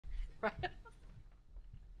Right.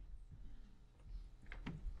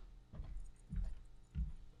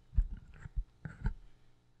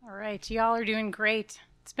 All right, y'all are doing great.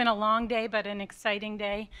 It's been a long day, but an exciting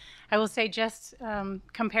day. I will say just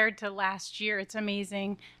compared to last year, it's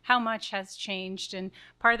amazing how much has changed. And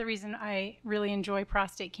part of the reason I really enjoy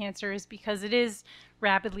prostate cancer is because it is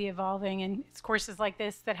rapidly evolving. And it's courses like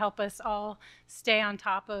this that help us all stay on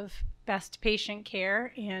top of best patient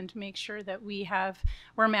care and make sure that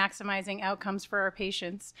we're maximizing outcomes for our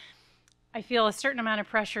patients. I feel a certain amount of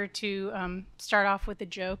pressure to start off with a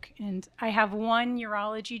joke, and I have one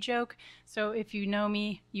urology joke. So if you know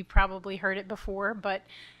me, you probably heard it before, but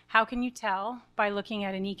how can you tell by looking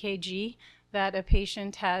at an EKG that a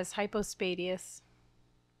patient has hypospadias?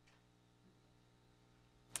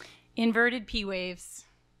 Inverted P waves.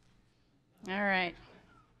 All right.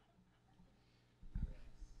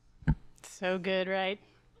 So good, right?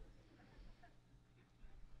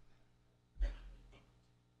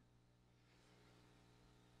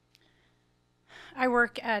 I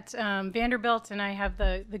work at Vanderbilt, and I have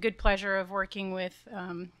the good pleasure of working with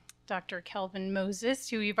Dr. Kelvin Moses,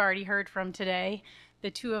 who you've already heard from today.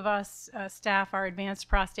 The two of us staff our advanced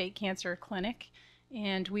prostate cancer clinic,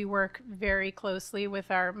 and we work very closely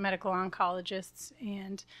with our medical oncologists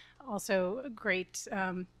and also a great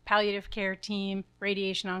palliative care team,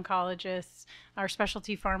 radiation oncologists. Our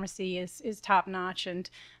specialty pharmacy is top-notch, and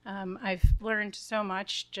I've learned so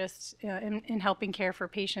much just in helping care for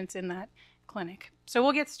patients in that clinic. So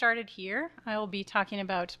we'll get started here. I will be talking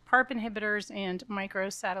about PARP inhibitors and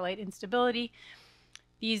microsatellite instability.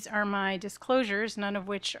 These are my disclosures, none of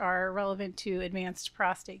which are relevant to advanced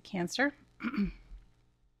prostate cancer.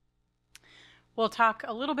 We'll talk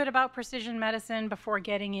a little bit about precision medicine before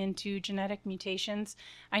getting into genetic mutations.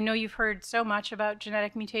 I know you've heard so much about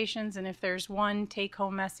genetic mutations, and if there's one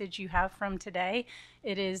take-home message you have from today,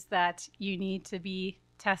 it is that you need to be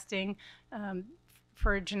testing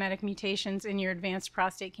for genetic mutations in your advanced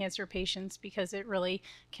prostate cancer patients, because it really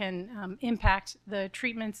can impact the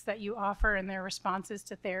treatments that you offer and their responses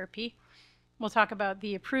to therapy. We'll talk about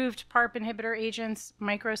the approved PARP inhibitor agents,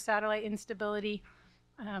 microsatellite instability,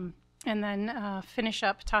 and then finish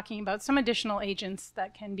up talking about some additional agents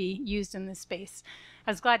that can be used in this space. I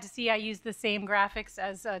was glad to see I used the same graphics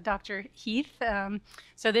as Dr. Heath.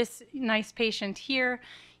 So this nice patient here,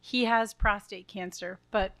 he has prostate cancer,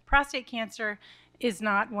 but prostate cancer is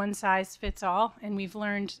not one size fits all, and we've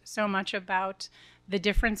learned so much about the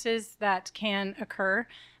differences that can occur.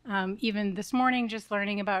 Even this morning, just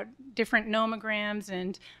learning about different nomograms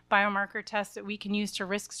and biomarker tests that we can use to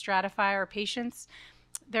risk stratify our patients.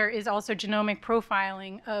 There is also genomic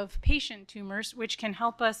profiling of patient tumors, which can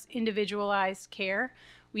help us individualize care.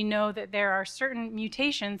 We know that there are certain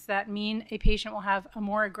mutations that mean a patient will have a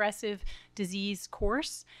more aggressive disease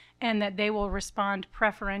course and that they will respond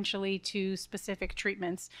preferentially to specific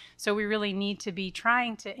treatments. So we really need to be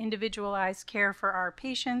trying to individualize care for our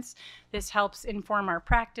patients. This helps inform our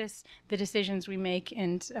practice, the decisions we make,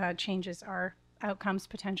 and changes our outcomes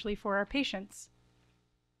potentially for our patients.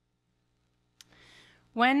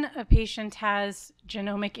 When a patient has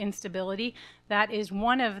genomic instability, that is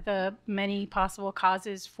one of the many possible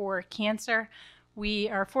causes for cancer. We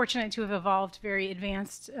are fortunate to have evolved very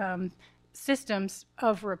advanced systems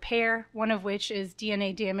of repair, one of which is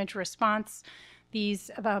DNA damage response.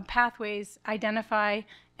 These pathways identify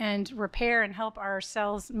and repair and help our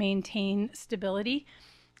cells maintain stability.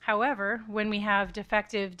 However, when we have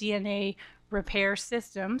defective DNA repair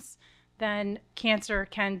systems, then cancer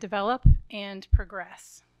can develop and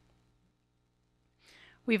progress.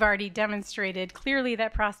 We've already demonstrated clearly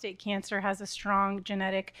that prostate cancer has a strong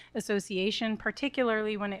genetic association,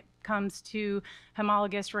 particularly when it comes to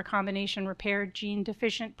homologous recombination repair gene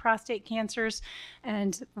deficient prostate cancers.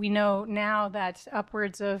 And we know now that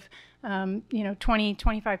upwards of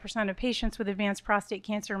 20-25% of patients with advanced prostate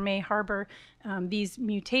cancer may harbor these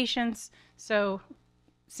mutations. So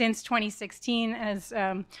since 2016, as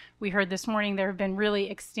we heard this morning, there have been really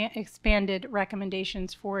expanded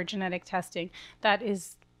recommendations for genetic testing. That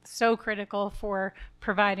is so critical for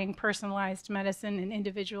providing personalized medicine and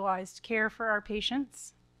individualized care for our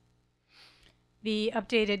patients. The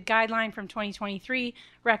updated guideline from 2023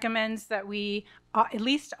 recommends that we at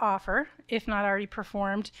least offer, if not already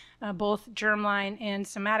performed, both germline and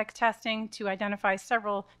somatic testing to identify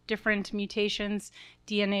several different mutations,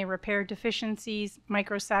 DNA repair deficiencies,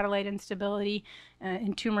 microsatellite instability,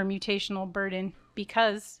 and tumor mutational burden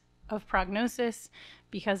because of prognosis,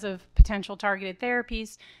 because of potential targeted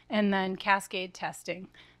therapies, and then cascade testing.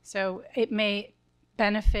 So it may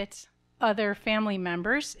benefit other family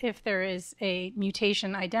members, if there is a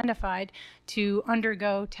mutation identified, to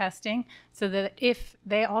undergo testing so that if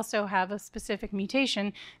they also have a specific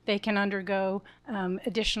mutation, they can undergo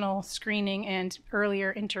additional screening and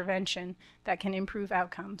earlier intervention that can improve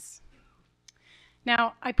outcomes.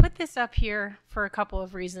 Now, I put this up here for a couple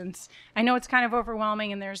of reasons. I know it's kind of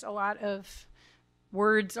overwhelming and there's a lot of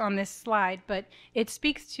words on this slide, but it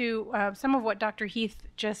speaks to some of what Dr. Heath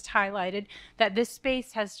just highlighted, that this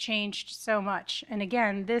space has changed so much. And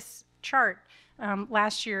again, this chart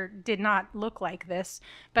last year did not look like this,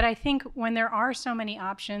 but I think when there are so many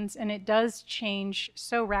options and it does change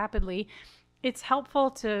so rapidly, it's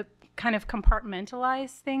helpful to kind of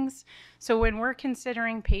compartmentalize things. So when we're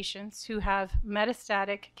considering patients who have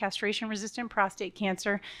metastatic castration-resistant prostate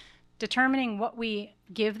cancer, determining what we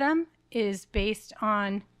give them is based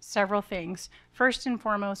on several things. First and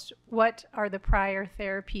foremost, what are the prior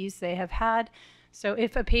therapies they have had? So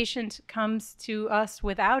if a patient comes to us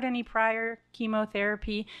without any prior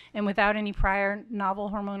chemotherapy and without any prior novel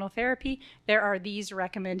hormonal therapy, there are these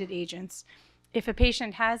recommended agents. If a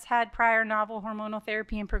patient has had prior novel hormonal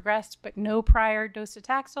therapy and progressed, but no prior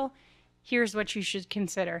docetaxel, here's what you should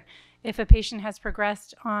consider. If a patient has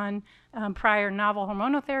progressed on prior novel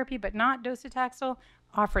hormonal therapy, but not docetaxel,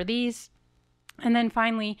 offer these. And then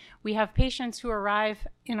finally, we have patients who arrive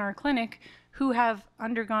in our clinic who have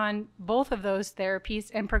undergone both of those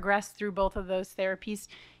therapies and progressed through both of those therapies.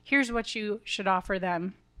 Here's what you should offer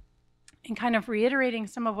them. And kind of reiterating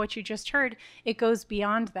some of what you just heard, it goes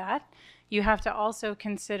beyond that. You have to also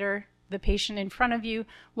consider the patient in front of you.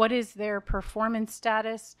 What is their performance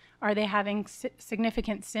status? Are they having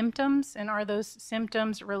significant symptoms? And are those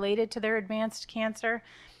symptoms related to their advanced cancer?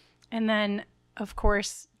 And then, of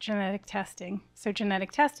course, genetic testing. So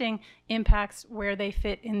genetic testing impacts where they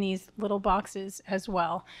fit in these little boxes as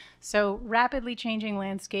well. So rapidly changing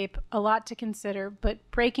landscape, a lot to consider, but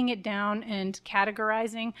breaking it down and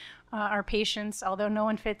categorizing our patients, although no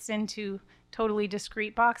one fits into totally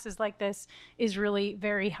discrete boxes like this, is really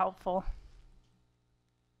very helpful.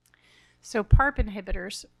 So PARP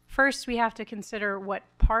inhibitors. First, we have to consider what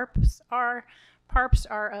PARPs are. PARPs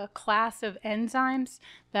are a class of enzymes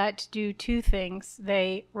that do two things.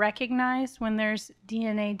 They recognize when there's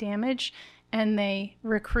DNA damage, and they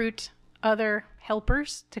recruit other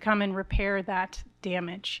helpers to come and repair that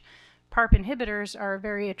damage. PARP inhibitors are a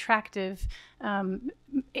very attractive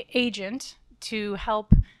agent to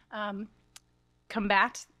help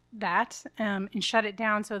combat that and shut it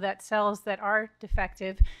down so that cells that are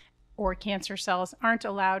defective or cancer cells aren't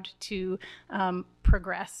allowed to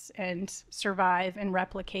progress and survive and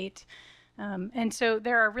replicate. And so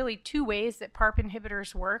there are really two ways that PARP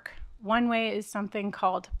inhibitors work. One way is something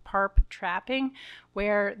called PARP trapping,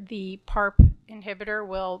 where the PARP inhibitor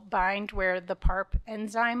will bind where the PARP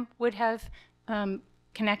enzyme would have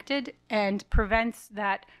connected and prevents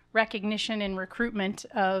that recognition and recruitment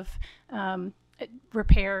of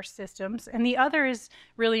repair systems. And the other is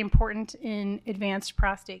really important in advanced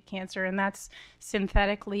prostate cancer, and that's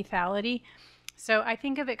synthetic lethality. So I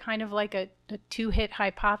think of it kind of like a two-hit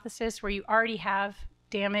hypothesis, where you already have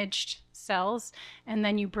damaged cells, and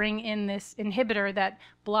then you bring in this inhibitor that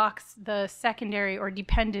blocks the secondary or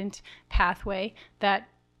dependent pathway that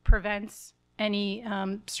prevents any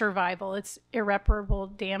survival. It's irreparable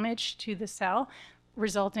damage to the cell,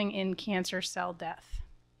 resulting in cancer cell death.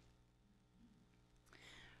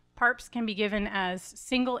 PARPs can be given as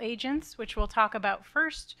single agents, which we'll talk about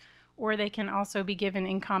first, or they can also be given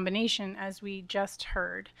in combination, as we just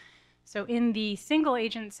heard. So in the single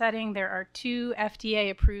agent setting, there are two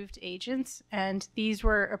FDA-approved agents, and these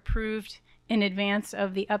were approved in advance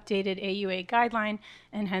of the updated AUA guideline,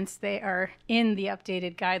 and hence they are in the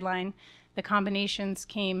updated guideline. The combinations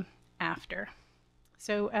came after.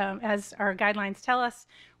 So as our guidelines tell us,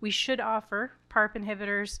 we should offer PARP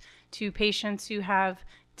inhibitors to patients who have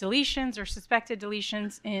deletions or suspected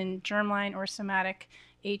deletions in germline or somatic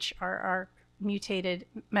HRR mutated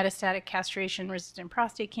metastatic castration-resistant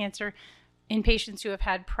prostate cancer in patients who have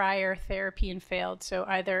had prior therapy and failed, so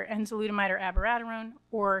either enzalutamide or abiraterone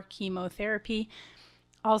or chemotherapy.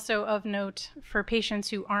 Also of note, for patients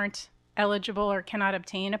who aren't eligible or cannot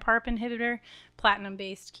obtain a PARP inhibitor,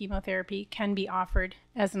 platinum-based chemotherapy can be offered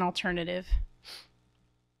as an alternative.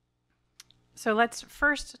 So let's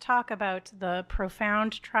first talk about the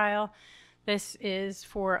PROfound trial. This is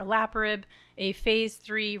for olaparib, a phase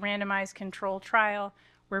 3 randomized control trial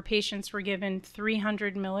where patients were given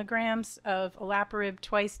 300 milligrams of olaparib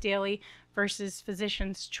twice daily versus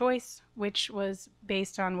physician's choice, which was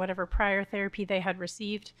based on whatever prior therapy they had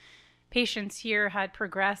received. Patients here had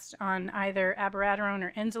progressed on either abiraterone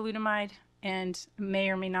or enzalutamide and may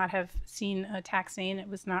or may not have seen a taxane. It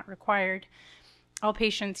was not required. All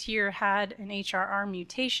patients here had an HRR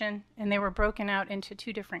mutation, and they were broken out into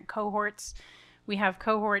two different cohorts. We have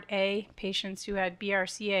cohort A, patients who had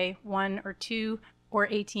BRCA1 or 2 or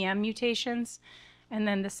ATM mutations. And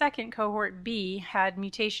then the second cohort B had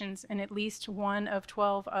mutations in at least one of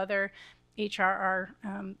 12 other HRR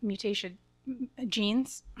mutation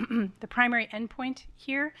genes. The primary endpoint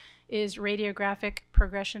here is radiographic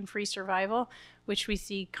progression-free survival, which we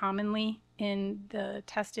see commonly in the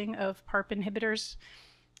testing of PARP inhibitors.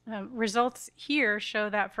 Results here show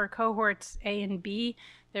that for cohorts A and B,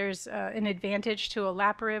 there's an advantage to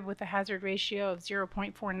olaparib with a hazard ratio of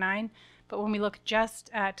 0.49. But when we look just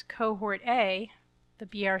at cohort A, the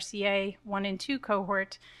BRCA 1 and 2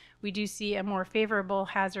 cohort, we do see a more favorable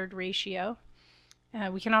hazard ratio.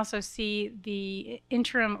 We can also see the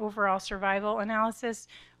interim overall survival analysis,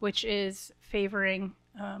 which is favoring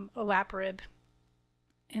olaparib.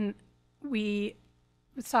 And we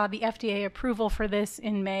saw the FDA approval for this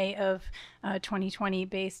in May of 2020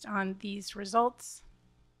 based on these results.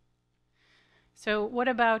 So what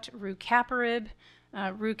about rucaparib?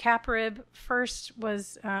 Rucaparib first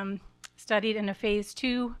was studied in a phase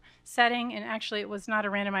 2 setting, and actually it was not a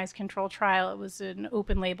randomized controlled trial. It was an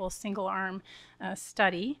open-label, single-arm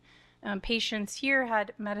study. Patients here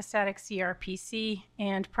had metastatic CRPC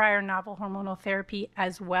and prior novel hormonal therapy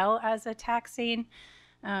as well as a taxane.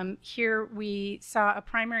 Here we saw a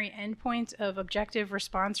primary endpoint of objective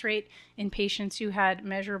response rate in patients who had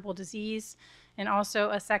measurable disease, and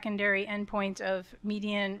also a secondary endpoint of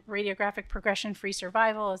median radiographic progression-free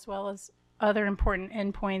survival, as well as other important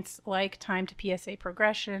endpoints like time to PSA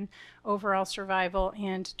progression, overall survival,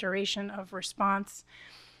 and duration of response.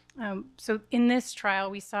 So in this trial,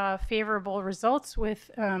 we saw favorable results with,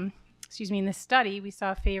 in this study, we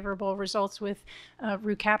saw favorable results with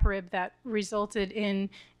rucaparib that resulted in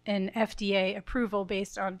an FDA approval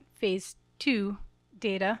based on phase 2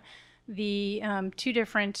 data. The two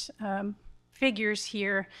different figures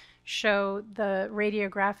here show the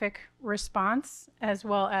radiographic response as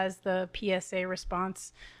well as the PSA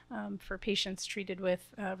response for patients treated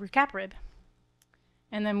with rucaparib.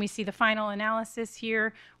 And then we see the final analysis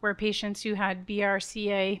here where patients who had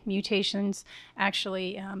BRCA mutations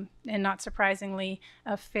actually, and not surprisingly,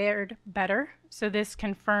 fared better. So this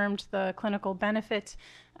confirmed the clinical benefit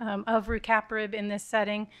of rucaparib in this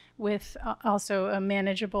setting with also a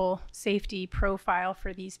manageable safety profile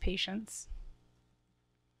for these patients.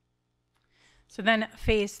 So then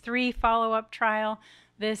phase 3 follow-up trial.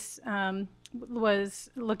 This was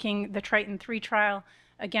looking, the Triton-3 trial,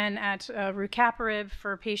 again at rucaparib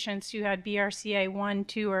for patients who had BRCA1,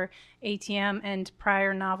 2, or ATM and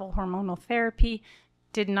prior novel hormonal therapy,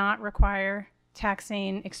 did not require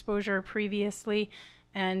taxane exposure previously.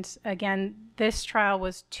 And again, this trial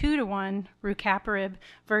was 2-to-1 rucaparib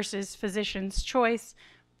versus physician's choice.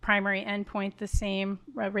 Primary endpoint the same,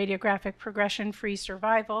 radiographic progression-free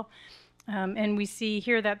survival. And we see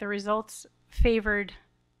here that the results favored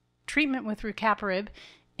treatment with rucaparib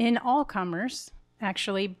in all comers,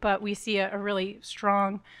 actually, but we see a really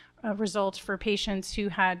strong result for patients who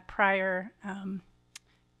had prior,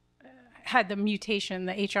 had the mutation,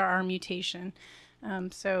 the HRR mutation.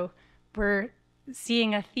 So we're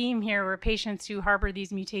seeing a theme here where patients who harbor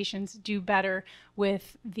these mutations do better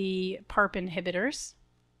with the PARP inhibitors.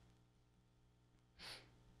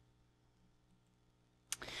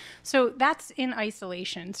 So that's in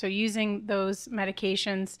isolation. So using those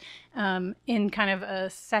medications in kind of a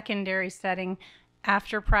secondary setting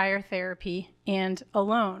after prior therapy and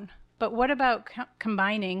alone. But what about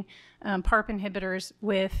combining PARP inhibitors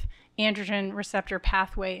with androgen receptor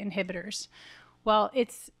pathway inhibitors? Well,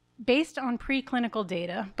 it's based on preclinical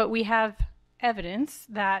data, but we have evidence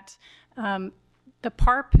that the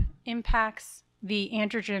PARP impacts the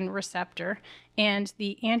androgen receptor, and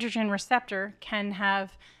the androgen receptor can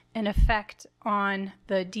have an effect on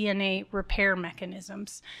the DNA repair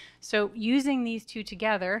mechanisms. So using these two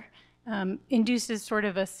together induces sort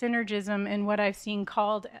of a synergism in what I've seen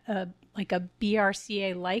called like a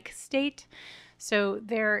BRCA-like state. So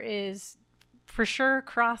there is for sure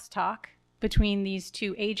crosstalk between these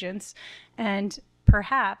two agents, and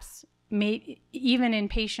perhaps even in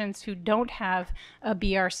patients who don't have a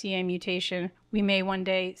BRCA mutation, we may one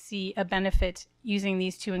day see a benefit using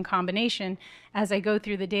these two in combination. As I go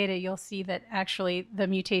through the data, you'll see that actually the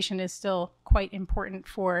mutation is still quite important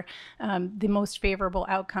for the most favorable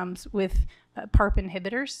outcomes with PARP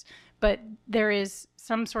inhibitors. But there is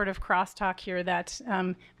some sort of crosstalk here that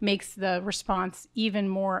makes the response even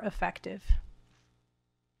more effective.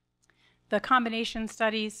 The combination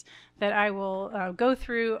studies that I will go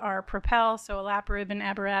through are PROPEL, so olaparib and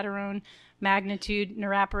abiraterone, MAGNITUDE,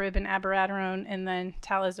 niraparib and abiraterone, and then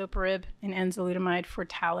talazoparib and enzalutamide for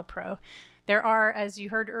talipro. There are, as you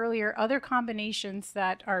heard earlier, other combinations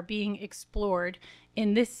that are being explored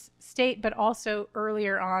in this state, but also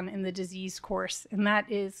earlier on in the disease course. And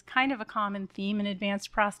that is kind of a common theme in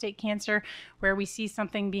advanced prostate cancer, where we see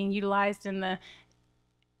something being utilized in the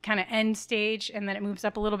kind of end stage, and then it moves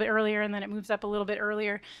up a little bit earlier, and then it moves up a little bit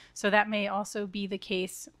earlier. So that may also be the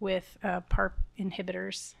case with PARP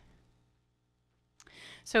inhibitors.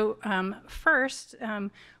 So first,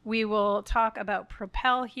 we will talk about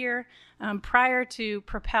PROPEL here. Prior to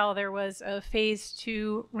PROPEL, there was a phase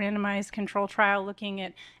 2 randomized control trial looking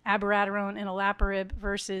at abiraterone and olaparib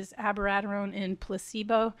versus abiraterone and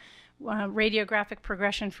placebo. Radiographic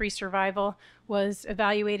progression-free survival was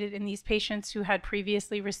evaluated in these patients who had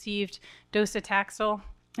previously received docetaxel.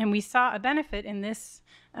 And we saw a benefit in this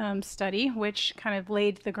study, which kind of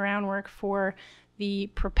laid the groundwork for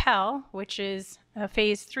the PROPEL, which is a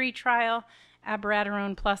phase 3 trial,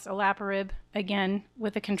 abiraterone plus olaparib, again,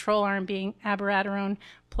 with the control arm being abiraterone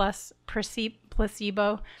plus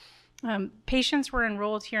placebo. Patients were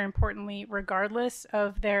enrolled here, importantly, regardless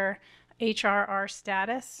of their HRR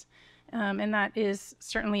status, and that is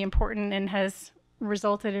certainly important and has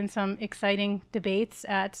resulted in some exciting debates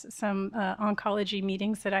at some oncology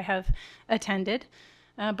meetings that I have attended.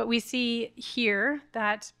 But we see here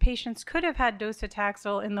that patients could have had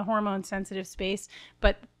docetaxel in the hormone-sensitive space,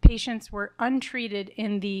 but patients were untreated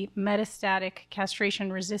in the metastatic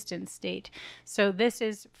castration-resistant state. So this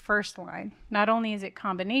is first line. Not only is it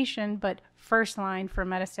combination, but first line for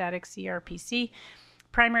metastatic CRPC.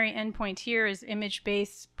 Primary endpoint here is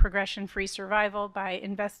image-based progression-free survival by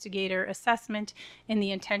investigator assessment in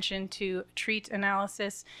the intention to treat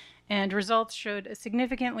analysis. And results showed a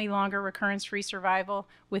significantly longer recurrence-free survival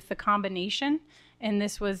with the combination. And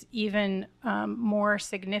this was even more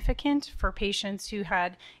significant for patients who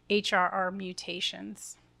had HRR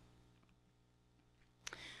mutations.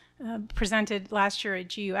 Presented last year at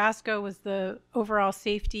GU ASCO was the overall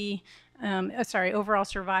safety, overall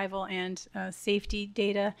survival and safety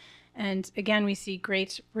data. And again, we see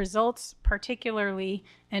great results, particularly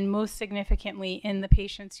and most significantly in the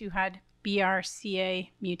patients who had BRCA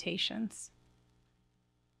mutations.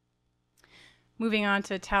 Moving on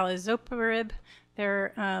to talazoparib,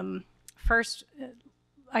 I first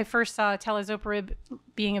saw talazoparib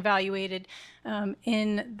being evaluated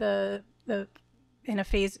in a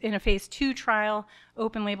phase 2 trial,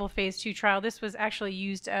 open label phase 2 trial. This was actually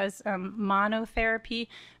used as monotherapy,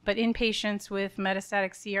 but in patients with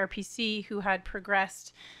metastatic CRPC who had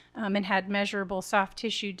progressed and had measurable soft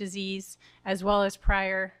tissue disease, as well as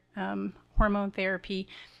prior hormone therapy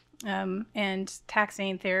and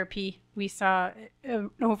taxane therapy, we saw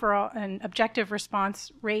an objective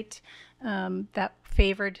response rate that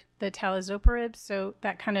favored the talazoparib. So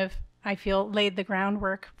that kind of, I feel, laid the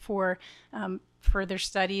groundwork for further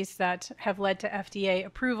studies that have led to FDA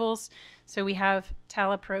approvals. So we have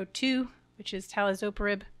TALAPRO-2, which is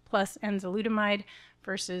talazoparib plus enzalutamide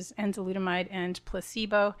versus enzalutamide and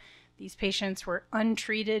placebo. These patients were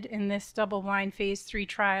untreated in this double-blind phase 3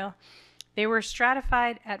 trial. They were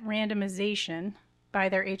stratified at randomization by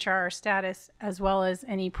their HRR status, as well as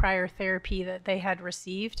any prior therapy that they had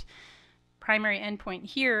received. Primary endpoint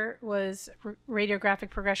here was radiographic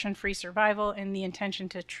progression-free survival in the intention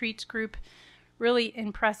to treat group. Really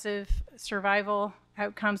impressive survival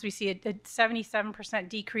outcomes. We see a 77%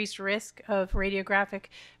 decreased risk of radiographic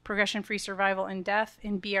progression-free survival and death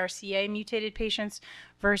in BRCA mutated patients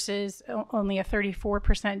versus only a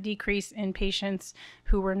 34% decrease in patients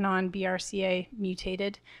who were non-BRCA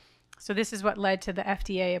mutated. So this is what led to the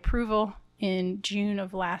FDA approval in June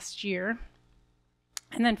of last year.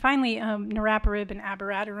 And then finally, niraparib and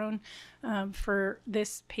abiraterone for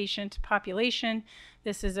this patient population.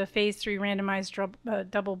 This is a phase 3 randomized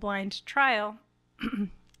double-blind trial.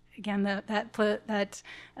 Again, that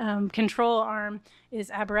control arm is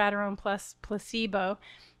abiraterone plus placebo,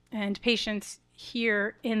 and patients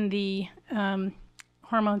here in the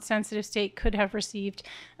hormone-sensitive state could have received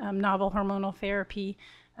novel hormonal therapy.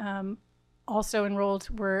 Also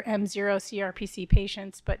enrolled were M0 CRPC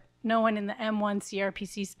patients, but no one in the M1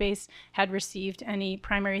 CRPC space had received any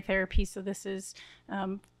primary therapy, so this is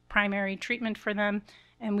primary treatment for them.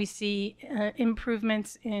 And we see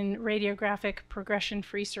improvements in radiographic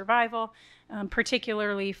progression-free survival,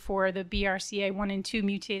 particularly for the BRCA1 and 2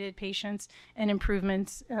 mutated patients, and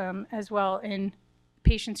improvements as well in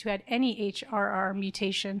patients who had any HRR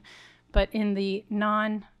mutation, but in the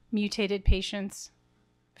non-mutated patients,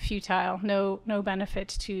 futile, no benefit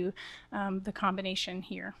to the combination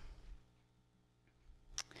here.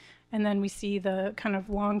 And then we see the kind of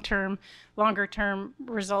longer term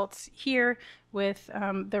results here with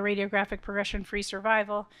the radiographic progression-free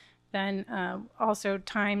survival, then also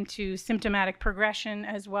time to symptomatic progression,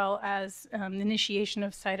 as well as initiation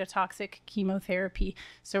of cytotoxic chemotherapy.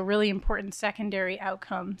 So really important secondary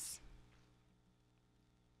outcomes.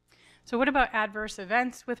 So what about adverse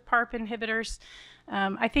events with PARP inhibitors?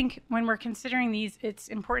 I think when we're considering these, it's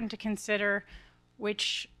important to consider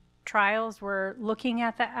which trials we're looking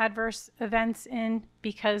at the adverse events in,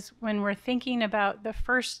 because when we're thinking about the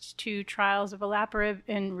first two trials of olaparib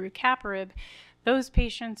and rucaparib, those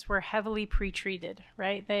patients were heavily pretreated,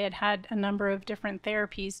 right? They had had a number of different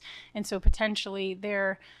therapies, and so potentially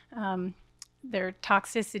their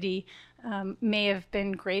toxicity may have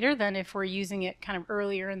been greater than if we're using it kind of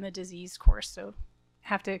earlier in the disease course. So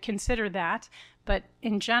have to consider that. But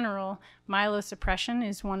in general, myelosuppression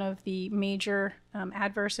is one of the major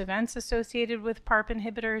adverse events associated with PARP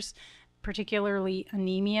inhibitors, particularly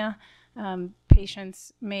anemia.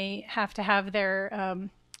 Patients may have to have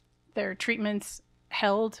their treatments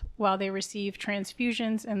held while they receive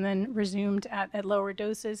transfusions and then resumed at lower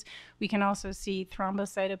doses. We can also see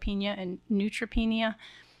thrombocytopenia and neutropenia.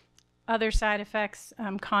 Other side effects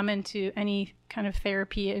common to any kind of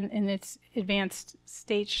therapy in its advanced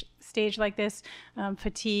stage like this: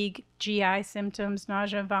 fatigue, GI symptoms,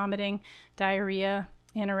 nausea, vomiting, diarrhea,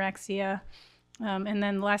 anorexia, and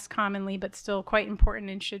then less commonly, but still quite important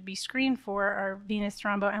and should be screened for, are venous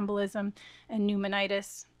thromboembolism and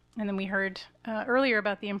pneumonitis. And then we heard earlier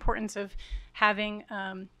about the importance of having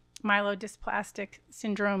myelodysplastic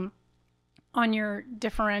syndrome on your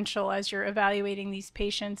differential as you're evaluating these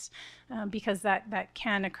patients, because that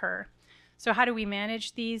can occur. So how do we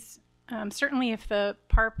manage these? Certainly if the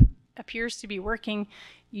PARP appears to be working,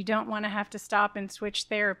 you don't want to have to stop and switch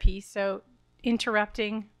therapy. So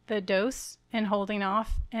interrupting the dose and holding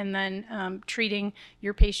off, and then treating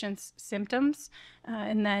your patient's symptoms,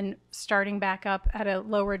 and then starting back up at a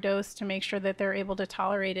lower dose to make sure that they're able to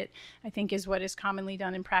tolerate it, I think is what is commonly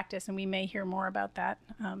done in practice, and we may hear more about that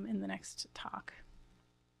in the next talk.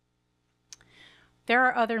 There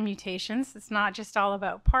are other mutations. It's not just all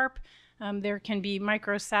about PARP. There can be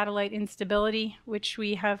microsatellite instability, which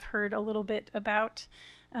we have heard a little bit about.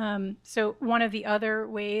 So one of the other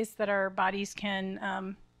ways that our bodies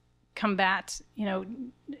can combat,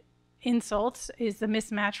 insults is the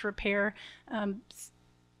mismatch repair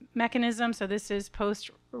mechanism. So this is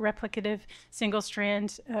post-replicative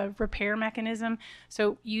single-strand repair mechanism.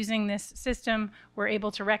 So using this system, we're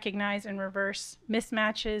able to recognize and reverse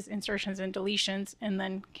mismatches, insertions, and deletions, and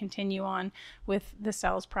then continue on with the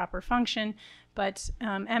cell's proper function. But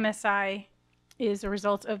MSI is a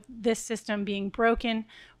result of this system being broken.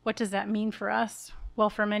 What does that mean for us? Well,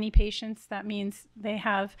 for many patients, that means they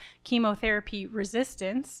have chemotherapy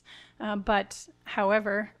resistance, but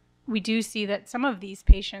however, we do see that some of these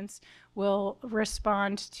patients will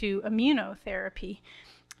respond to immunotherapy.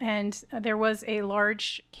 And there was a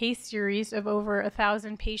large case series of over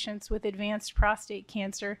 1,000 patients with advanced prostate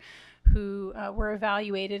cancer who were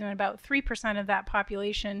evaluated, and about 3% of that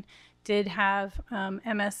population did have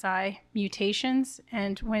MSI mutations,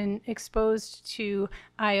 and when exposed to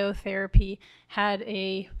IO therapy had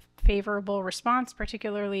a favorable response,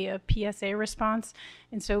 particularly a PSA response.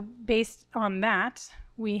 And so based on that,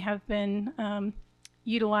 we have been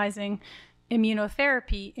utilizing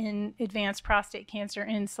immunotherapy in advanced prostate cancer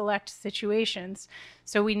in select situations.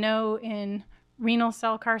 So we know in renal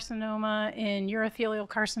cell carcinoma, in urothelial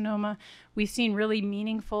carcinoma, we've seen really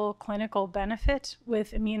meaningful clinical benefit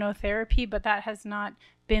with immunotherapy, but that has not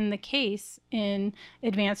been the case in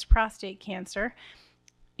advanced prostate cancer.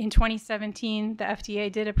 In 2017, the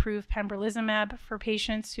FDA did approve pembrolizumab for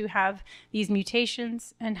patients who have these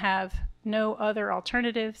mutations and have no other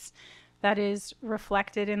alternatives. That is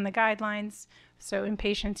reflected in the guidelines. So in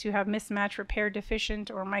patients who have mismatch repair deficient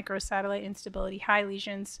or microsatellite instability high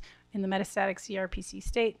lesions in the metastatic CRPC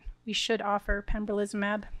state, we should offer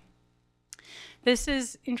pembrolizumab. This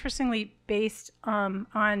is interestingly based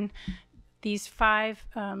on these 5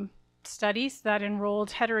 studies that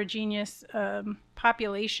enrolled heterogeneous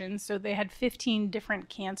populations. So they had 15 different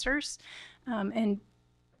cancers, and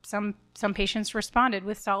some patients responded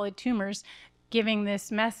with solid tumors, giving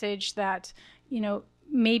this message that,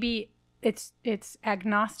 maybe it's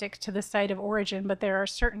agnostic to the site of origin, but there are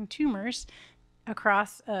certain tumors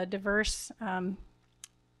across a diverse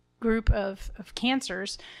group of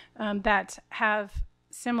cancers that have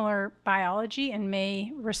similar biology and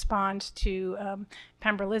may respond to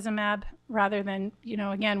pembrolizumab rather than,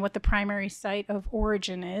 again, what the primary site of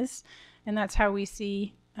origin is. And that's how we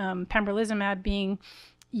see pembrolizumab being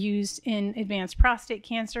used in advanced prostate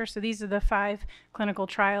cancer. So these are the 5 clinical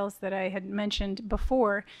trials that I had mentioned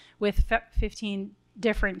before with 15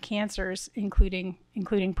 different cancers, including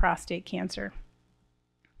prostate cancer.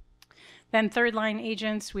 Then third-line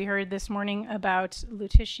agents, we heard this morning about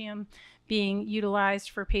lutetium being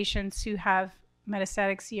utilized for patients who have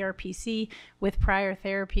metastatic CRPC with prior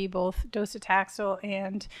therapy, both docetaxel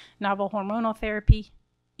and novel hormonal therapy,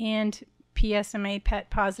 and PSMA PET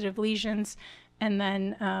positive lesions. And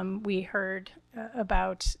then we heard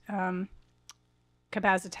about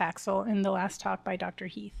cabazitaxel in the last talk by Dr.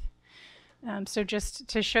 Heath. So just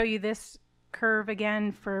to show you this curve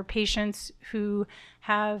again for patients who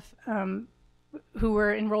have who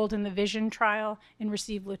were enrolled in the VISION trial and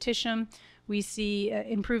received lutetium, we see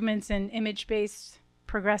improvements in image-based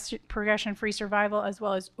progression-free survival as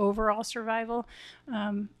well as overall survival,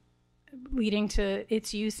 leading to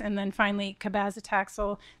its use. And then finally,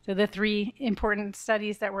 cabazitaxel. So the 3 important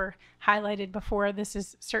studies that were highlighted before, this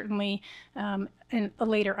is certainly a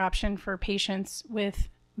later option for patients with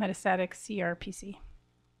metastatic CRPC.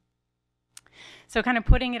 So kind of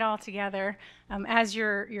putting it all together, as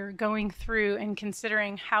you're going through and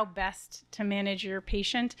considering how best to manage your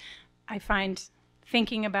patient, I find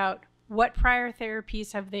thinking about what prior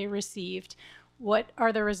therapies have they received, what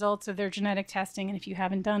are the results of their genetic testing, and if you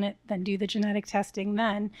haven't done it, then do the genetic testing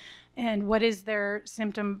then, and what is their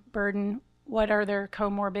symptom burden, what are their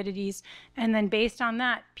comorbidities, and then based on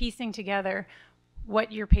that, piecing together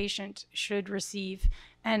what your patient should receive.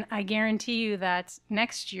 And I guarantee you that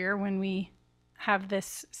next year when we have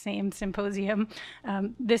this same symposium,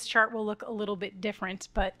 this chart will look a little bit different,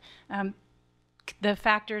 but the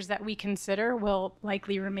factors that we consider will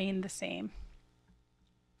likely remain the same.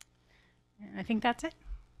 And I think that's it.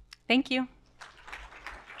 Thank you.